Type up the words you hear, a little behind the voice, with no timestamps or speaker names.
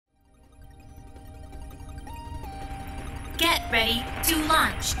ready to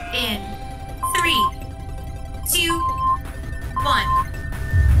launch in 3, 2, 1.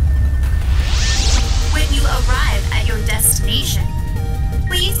 When you arrive at your destination,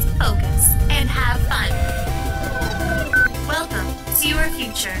 please focus and have fun. Welcome to your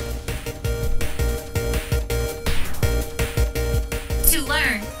future. To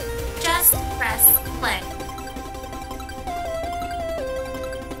learn, just press play.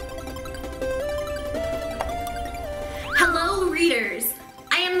 Hello, readers!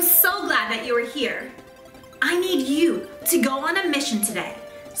 I am so glad that you are here. I need you to go on a mission today,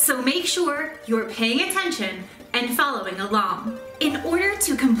 so make sure you're paying attention and following along. In order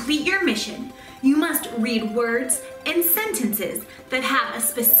to complete your mission, you must read words and sentences that have a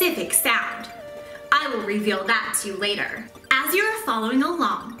specific sound. I will reveal that to you later. As you are following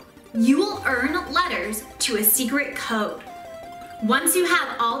along, you will earn letters to a secret code. Once you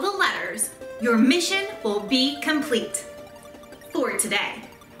have all the letters, your mission will be complete. For today,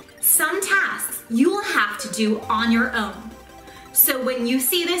 some tasks you will have to do on your own. So when you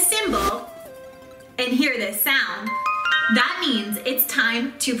see this symbol and hear this sound, that means it's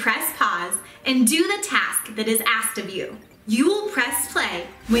time to press pause and do the task that is asked of you. You will press play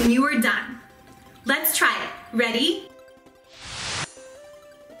when you are done. Let's try it. Ready?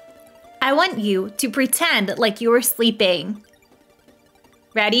 I want you to pretend like you are sleeping.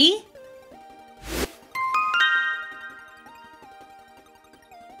 Ready?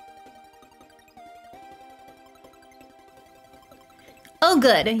 Oh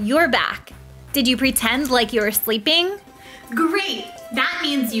good, you're back. Did you pretend like you were sleeping? Great! That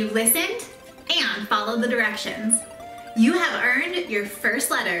means you listened and followed the directions. You have earned your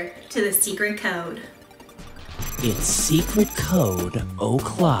first letter to the secret code. It's secret code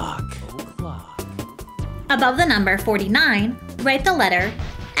o'clock. Above the number 49, write the letter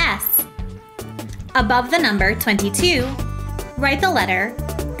S. Above the number 22, write the letter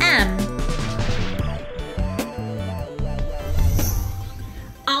M.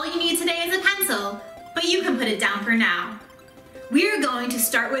 All you need today is a pencil, but you can put it down for now. We are going to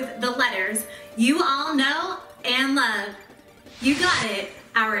start with the letters you all know and love. You got it,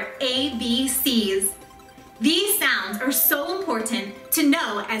 our ABCs. These sounds are so important to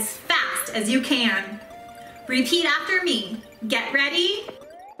know as fast as you can. Repeat after me. Get ready?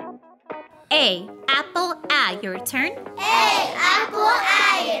 A. Apple, A. Your turn. A. Apple,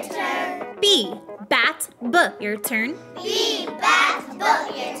 A. Your turn. B. Bat, B. Your turn. B. Bat, B.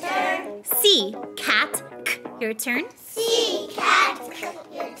 Your turn. C. Cat, K. Your turn. C. Cat, K.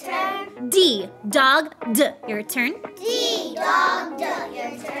 Your turn. D. Dog, D. Your turn. D. Dog, D.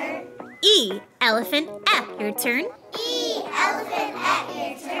 Your turn. E. Elephant, F. Your turn. E. Elephant, F.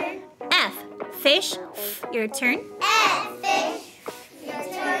 Your turn. F. Fish, F. Your turn. F. Fish, your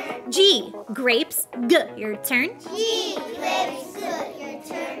turn. G. Grapes, G. Your turn. G. Grapes, G. Your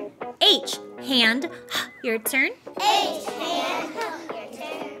turn. H. Hand, H. Your turn. H. Hand, your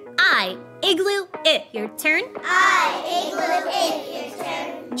turn. I. Igloo, I. Your turn. I. Igloo, I. Your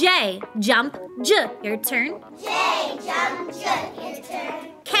turn. J. Jump, J. Your turn. J. Jump, J. Your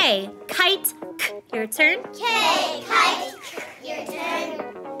turn. K. Kite, K. Your turn. K. Kite, your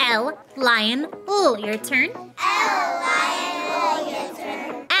turn. L. Lion, L. Your turn. L. Lion, L. Your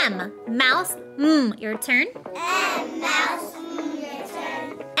turn. M. Mouse, M. Your turn. M. Mouse, your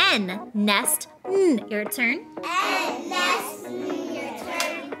turn. N. Nest, N. Your turn. N. Nest, your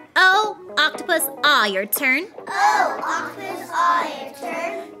turn. O. Octopus, A. Your turn. O. Octopus, A. Your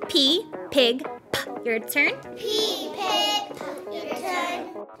turn. P. Pig, P. Your turn. P. Pig, your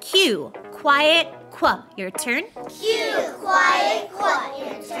turn. Q. Quiet, Qu. Your turn. Q. Quiet, Qu.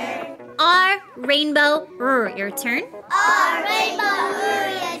 Your turn. R. Rainbow, R. Your turn. R. Rainbow,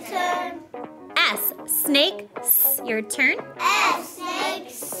 your turn. S. Snake, S. Your turn. S.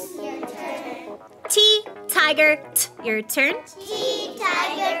 Snakes, your turn. T. Tiger, T. Your turn. T.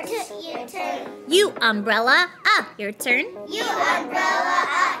 Tiger, T. Your turn. U. Umbrella, A. Your turn. U.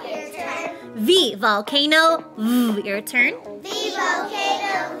 Umbrella, your turn. V. Volcano, V. Your turn. V.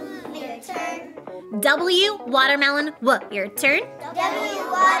 Volcano, your turn. W. Watermelon, W. Your turn.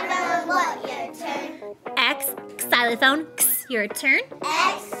 W. Watermelon, what? Your turn. X. Xylophone, X. Your turn.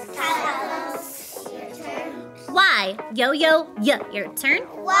 X. Xylophone, your turn. Y. Yo-yo, Y. Your turn.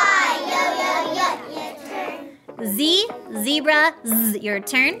 Y. Yo-yo, your turn. Z. Zebra, Z. Your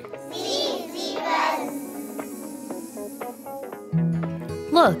turn. Z. Zebra,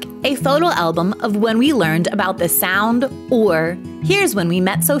 Look, a photo album of when we learned about the sound OR. Here's when we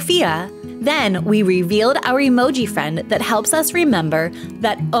met Sophia. Then we revealed our emoji friend that helps us remember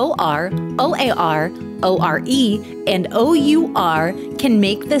that OR, OAR, ORE, and OUR can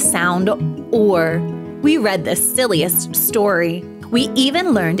make the sound OR. We read the silliest story. We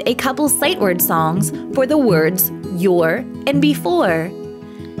even learned a couple sight word songs for the words your and before.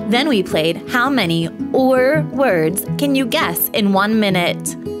 Then we played How Many or Words Can You Guess in 1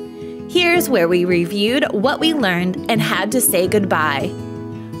 minute? Here's where we reviewed what we learned and had to say goodbye.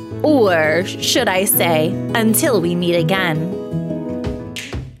 Or should I say, until we meet again.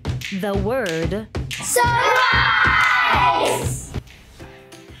 The word Surprise!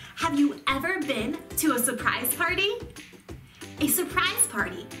 Have you ever been to a surprise party? A surprise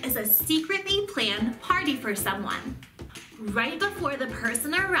party is a secretly planned party for someone. Right before the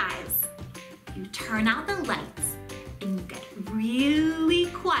person arrives, you turn out the lights and you get really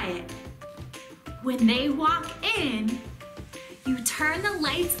quiet. When they walk in, you turn the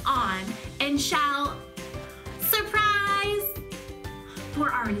lights on and shout, "Surprise!"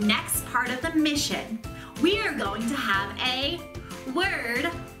 For our next part of the mission, we are going to have a word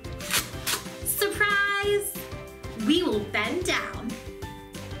surprise. We will bend down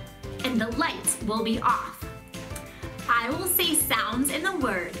and the lights will be off. I will say sounds in the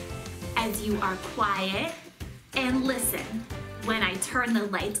word as you are quiet and listen. When I turn the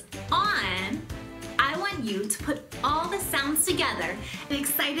lights on, I want you to put all the sounds together and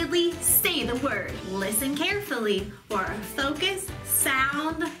excitedly say the word. Listen carefully for a focus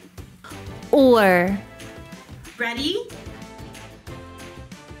sound. or. Ready?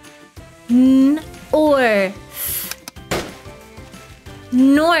 Or.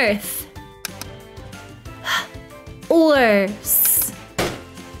 North. Horse.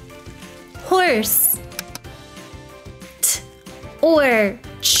 Horse.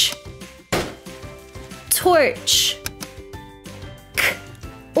 Orch. Torch.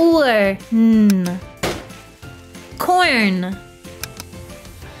 Corn. Corn.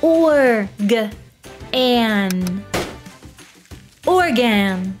 Org. An.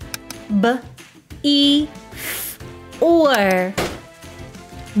 Organ. Or.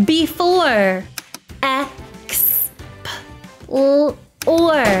 Before.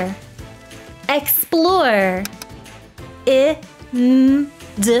 Or. Explore.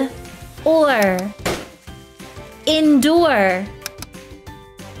 Or. Endure.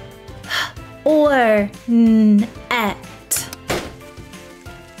 Or.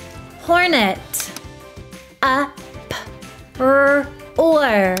 Hornet.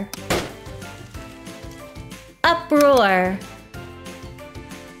 Or. Uproar.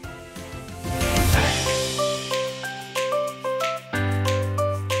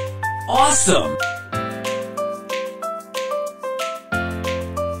 Awesome!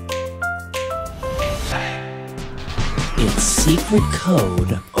 It's secret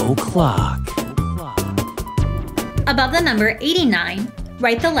code o'clock. Above the number 89,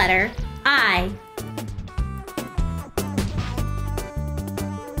 write the letter I.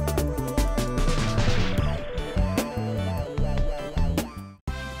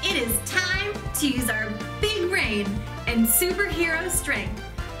 It is time to use our big brain and superhero strength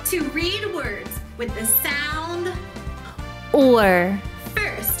to read words with the sound. Or.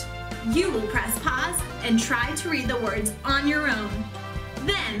 First, you will press pause and try to read the words on your own.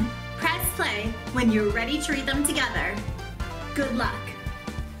 Then, press play when you're ready to read them together. Good luck.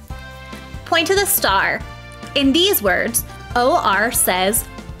 Point to the star. In these words, OR says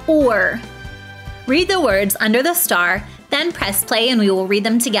or. Read the words under the star, then press play and we will read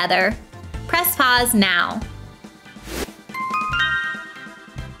them together. Press pause now.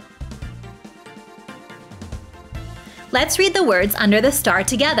 Let's read the words under the star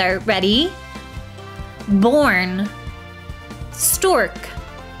together. Ready? Born. Stork.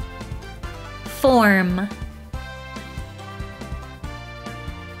 Form.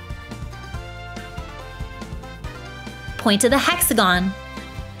 Point to the hexagon.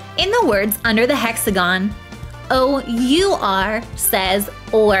 In the words under the hexagon, OUR says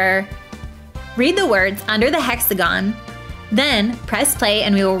or. Read the words under the hexagon, then press play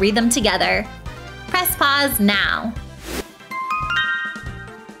and we will read them together. Press pause now.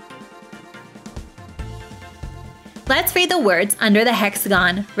 Let's read the words under the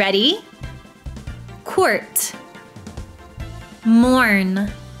hexagon. Ready? Court.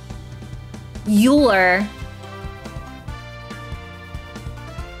 Mourn. Your.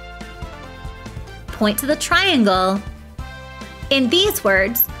 Point to the triangle. In these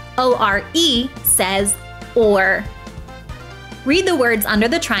words, ORE says or. Read the words under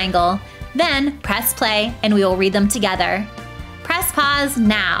the triangle, then press play and we will read them together. Press pause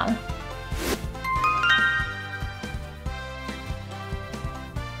now.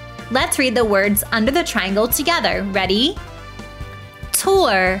 Let's read the words under the triangle together. Ready?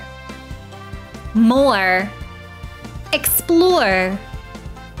 Tour. More. Explore.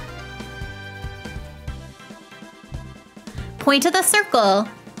 Point to the circle.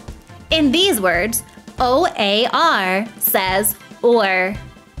 In these words, OAR says or.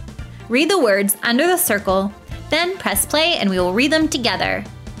 Read the words under the circle, then press play and we will read them together.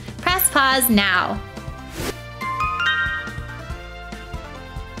 Press pause now.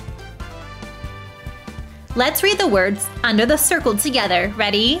 Let's read the words under the circle together.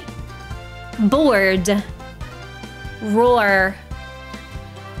 Ready? Board, roar,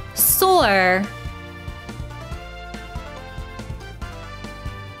 soar,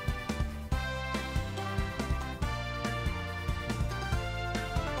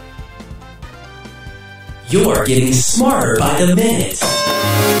 You're getting smarter by the minute.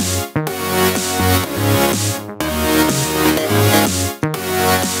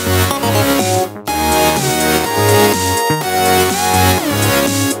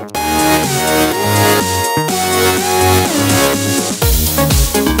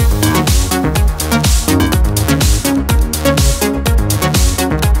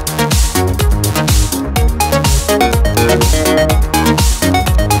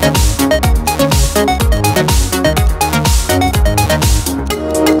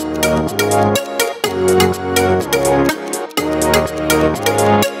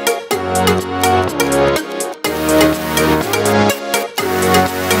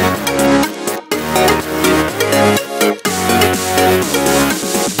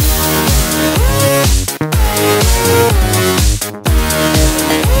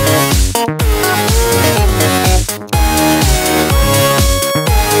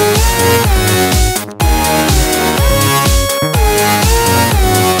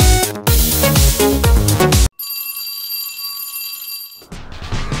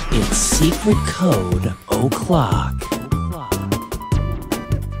 It's secret code o'clock.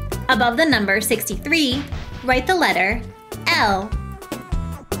 Above the number 63, write the letter L.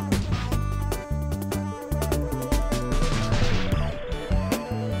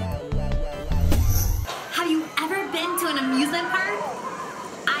 Have you ever been to an amusement park?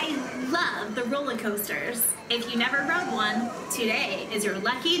 I love the roller coasters. If you never rode one, today is your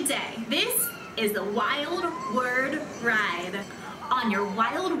lucky day. This is the Wild Word Ride. On your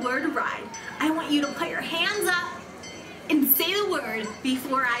Wild Word Ride, I want you to put your hands up and say the word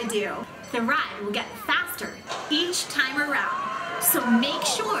before I do. The ride will get faster each time around, so make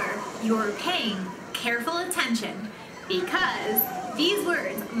sure you're paying careful attention because these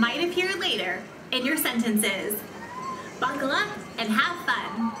words might appear later in your sentences. Buckle up and have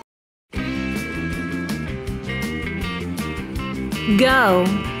fun. Go.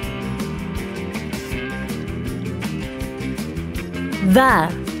 The.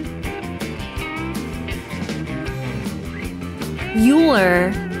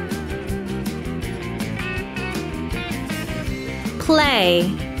 Your.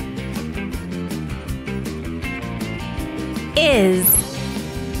 Play. Is.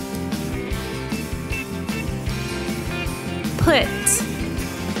 Put.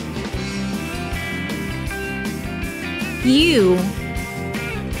 You.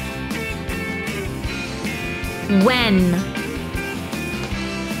 When.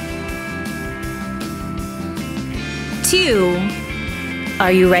 To.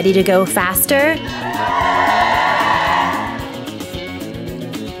 Are you ready to go faster?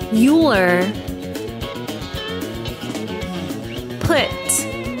 Your. Put.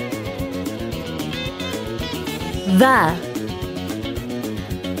 The.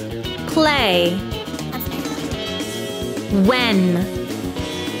 Play. When.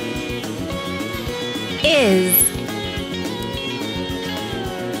 Is.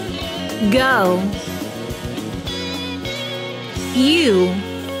 Go. You.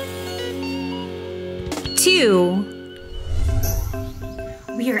 To.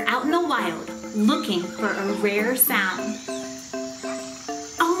 We are out in the wild looking for a rare sound.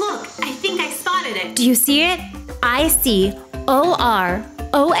 Oh look, I think I spotted it. Do you see it? I see O-R,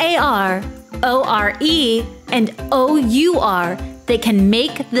 O-A-R, O-R-E, and O-U-R that can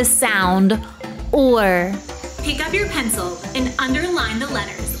make the sound or. Pick up your pencil and underline the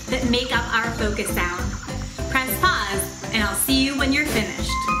letters that make up our focus sound. Press pause and I'll see you when you're finished.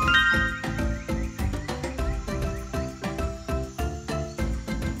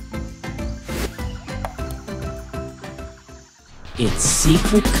 It's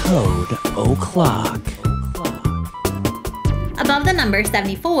secret code o'clock. Above the number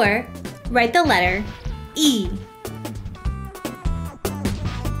 74, write the letter E.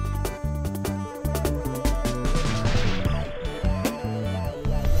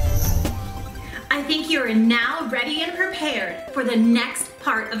 I think you are now ready and prepared for the next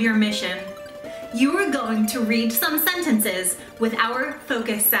part of your mission. You are going to read some sentences with our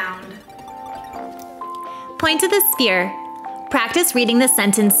focus sound. Point to the sphere. Practice reading the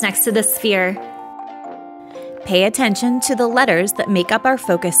sentence next to the sphere. Pay attention to the letters that make up our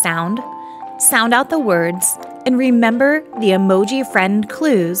focus sound. Sound out the words, and remember the emoji friend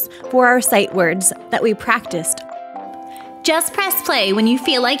clues for our sight words that we practiced. Just press play when you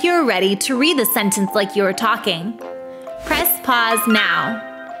feel like you're ready to read the sentence like you're talking. Press pause now.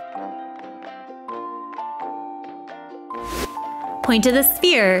 Point to the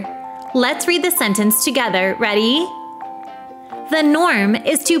sphere. Let's read the sentence together. Ready? The norm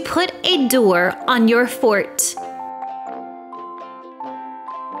is to put a door on your fort.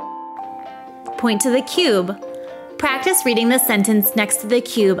 Point to the cube. Practice reading the sentence next to the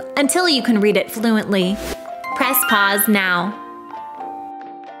cube until you can read it fluently. Press pause now.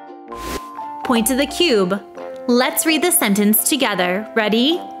 Point to the cube. Let's read the sentence together.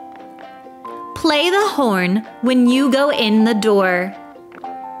 Ready? Play the horn when you go in the door.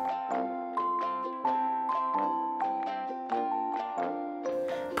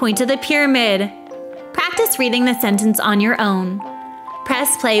 Point to the pyramid. Practice reading the sentence on your own.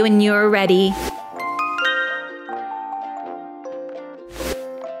 Press play when you're ready.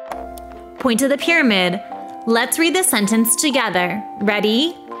 Point to the pyramid. Let's read the sentence together.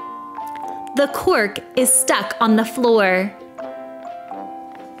 Ready? The cork is stuck on the floor.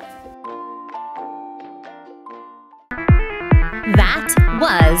 That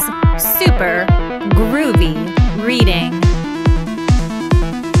was super groovy reading.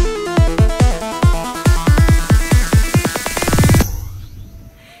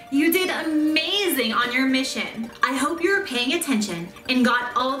 You did amazing on your mission. I hope you were paying attention and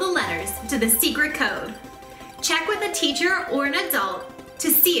got all the letters to the secret code. Check with a teacher or an adult to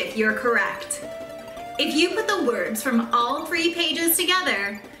see if you're correct. If you put the words from all 3 pages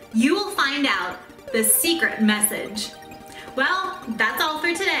together, you will find out the secret message. Well, that's all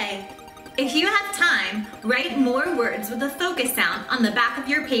for today. If you have time, write more words with the focus sound on the back of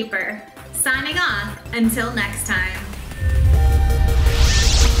your paper. Signing off, until next time.